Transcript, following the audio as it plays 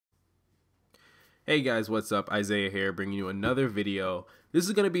Hey guys, what's up? Isaiah here, bringing you another video. This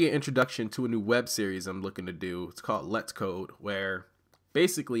is going to be an introduction to a new web series I'm looking to do. It's called Let's Code, where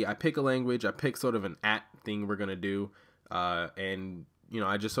basically I pick a language, I pick sort of an thing we're going to do, and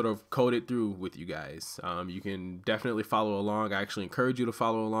I just sort of code it through with you guys. You can definitely follow along. I actually encourage you to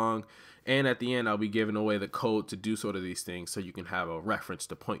follow along, and at the end I'll be giving away the code to do sort of these things so you can have a reference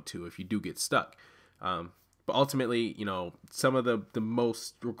to point to if you do get stuck. But ultimately, some of the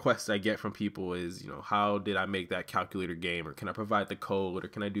most requests I get from people is, how did I make that calculator game? Or can I provide the code? Or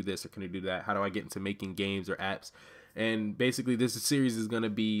can I do this? Or can I do that? How do I get into making games or apps? And basically, this series is going to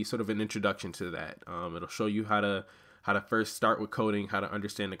be sort of an introduction to that. It'll show you how to first start with coding, how to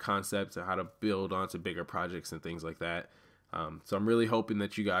understand the concepts, and how to build onto bigger projects and things like that. So I'm really hoping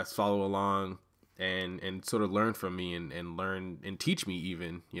that you guys follow along and sort of learn from me and learn and teach me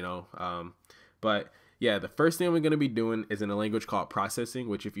even, but yeah, the first thing we're going to be doing is in a language called processing,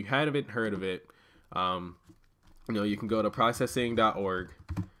 which if you haven't heard of it, you can go to processing.org,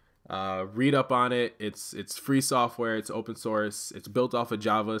 read up on it. It's free software. It's open source. It's built off of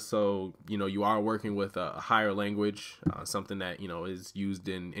Java. So, you are working with a higher language, something that, is used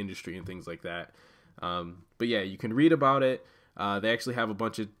in industry and things like that. But yeah, you can read about it. They actually have a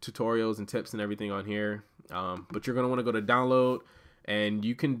bunch of tutorials and tips and everything on here. But you're going to want to go to download, and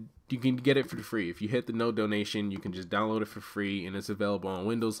you can get it for free. If you hit the no donation, you can just download it for free, and it's available on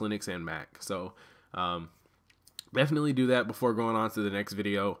Windows, Linux, and Mac. So definitely do that before going on to the next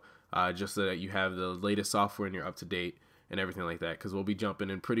video, just so that you have the latest software and you're up to date and everything like that, because we'll be jumping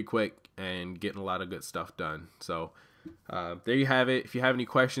in pretty quick and getting a lot of good stuff done. So there you have it. If you have any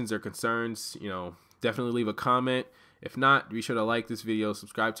questions or concerns, definitely leave a comment. If not, be sure to like this video,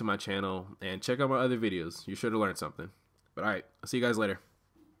 subscribe to my channel, and check out my other videos. You're sure to learn something. But all right, I'll see you guys later.